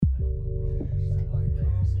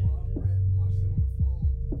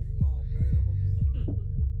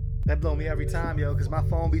That blow me every time, yo, because my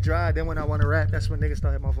phone be dry. Then when I want to rap, that's when niggas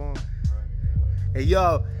start hitting my phone. Hey,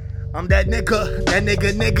 yo, I'm that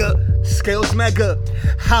nigga, scales mega.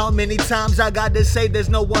 How many times I got to say there's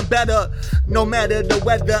no one better? No matter the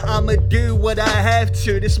weather, I'ma do what I have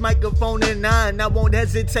to. This microphone in 9, I won't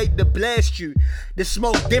hesitate to blast you. The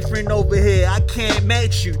smoke different over here, I can't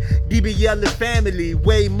match you. DBL the family,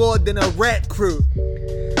 way more than a rap crew.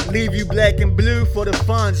 Leave you black and blue for the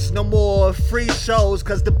funds. No more free shows,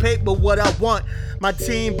 cause the paper what I want. My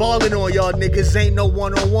team ballin' on y'all niggas, ain't no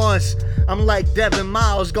one-on-ones. I'm like Devin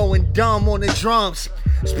Miles going dumb on the drums.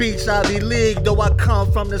 Speech Ivy League, though I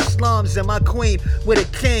come from the slums. And my queen with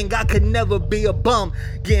a king, I could never be a bum.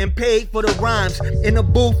 Getting paid for the rhymes, in the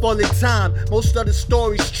booth all the time. Most of the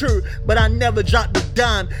story's true, but I never dropped a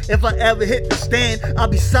dime. If I ever hit the stand, I'll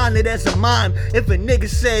be silent as a mime. If a nigga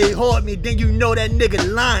say he haught me, then you know that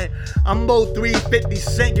nigga lying. I'm Mo 350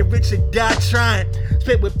 Cent, get rich or die trying.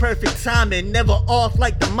 Spit with perfect timing, never off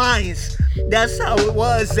like the Mayans. That's how it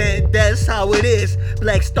was and that's how it is.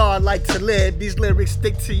 Black Star like to live. These lyrics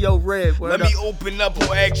stick to your rib. Let me open up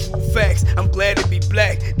on actual facts. I'm glad to be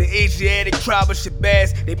black. The Asiatic tribe of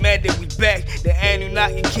Shabazz, they mad that we back. The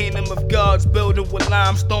Anunnaki kingdom of gods, building with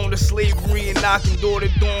limestone. The slavery and knocking door to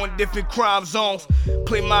door in different crime zones.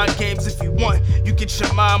 Play mind games if you want, you get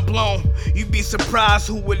your mind blown. You be surprised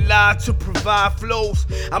who would lie to provide flows.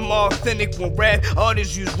 I'm authentic when rap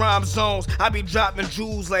artists use rhyme zones. I be dropping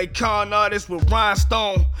jewels like con artists with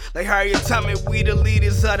rhinestone. Like Harriet Tubman, we the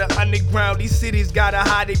leaders of the underground. These cities gotta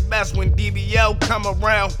hide their best when DBL come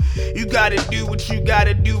around. You gotta do what you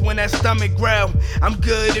gotta do when that stomach growl. I'm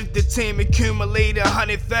good if the team accumulate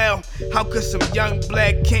 100 foul. How could some young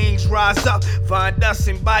black kings rise up? Find us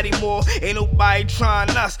and body more, ain't nobody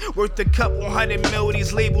trying us. Worth a couple $100 million,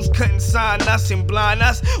 these labels couldn't sign us and blind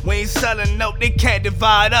us. We ain't selling out, they can't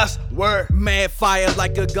divide us. Word. Mad fire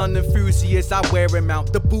like a gun enthusiast, I wear him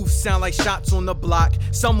out. The booth sound like shots on the block,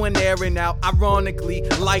 someone airing out. Ironically,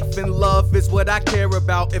 life and love is what I care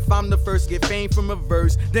about. If I'm the first, get fame from a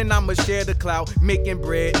verse, then I'ma share the clout. Making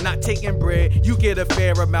bread, not taking bread, you get a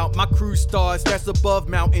fair amount. My crew stars, that's above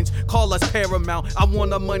mountains, call us paramount. I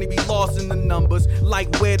want our money be lost in the numbers,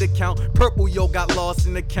 like where to count. Purple yo got lost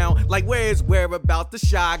in the count, like where's whereabout. The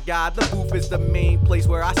shy guy, the booth is the main place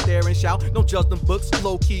where I stare and shout. Don't judge them books,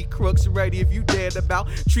 low-key crooks, ready if you dared about.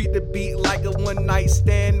 Treat the beat like a one-night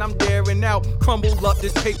stand, I'm daring out. Crumble up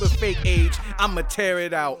this paper fake age, I'ma tear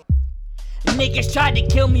it out. Niggas tried to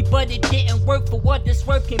kill me, but it didn't work. For what it's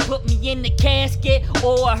worth, can put me in the casket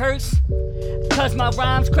or a hearse. Cause my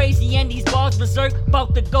rhyme's crazy and these bars berserk.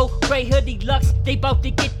 Bout to go gray hoodie Lux, they bout to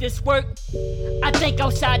get this work. I think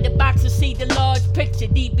outside the box and see the large picture.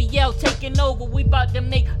 DBL taking over, we bout to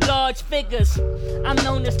make large figures. I'm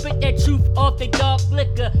known to spit that truth off the dark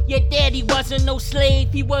liquor. Your daddy wasn't no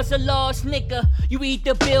slave, he was a lost nigga. You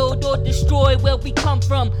either build or destroy where we come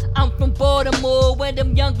from. I'm from Baltimore, where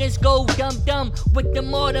them youngins go dumb with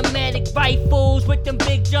them automatic rifles, with them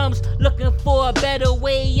big jumps, looking for a better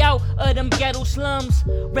way out of them ghetto slums.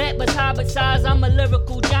 Rappers homicides, I'm a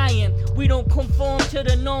lyrical giant. We don't conform to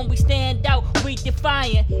the norm, we stand out, we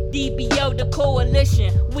defiant. DBL the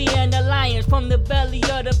coalition, we an alliance. From the belly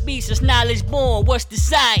of the beast, it's knowledge born, what's the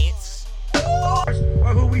science?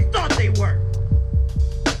 Or who we thought they were.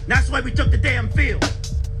 That's why we took the damn field.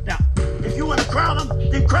 Now, if you want to crown them,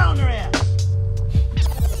 then crown their ass.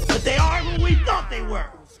 But they are who we thought they were,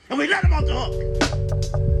 and we let them off the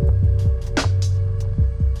hook.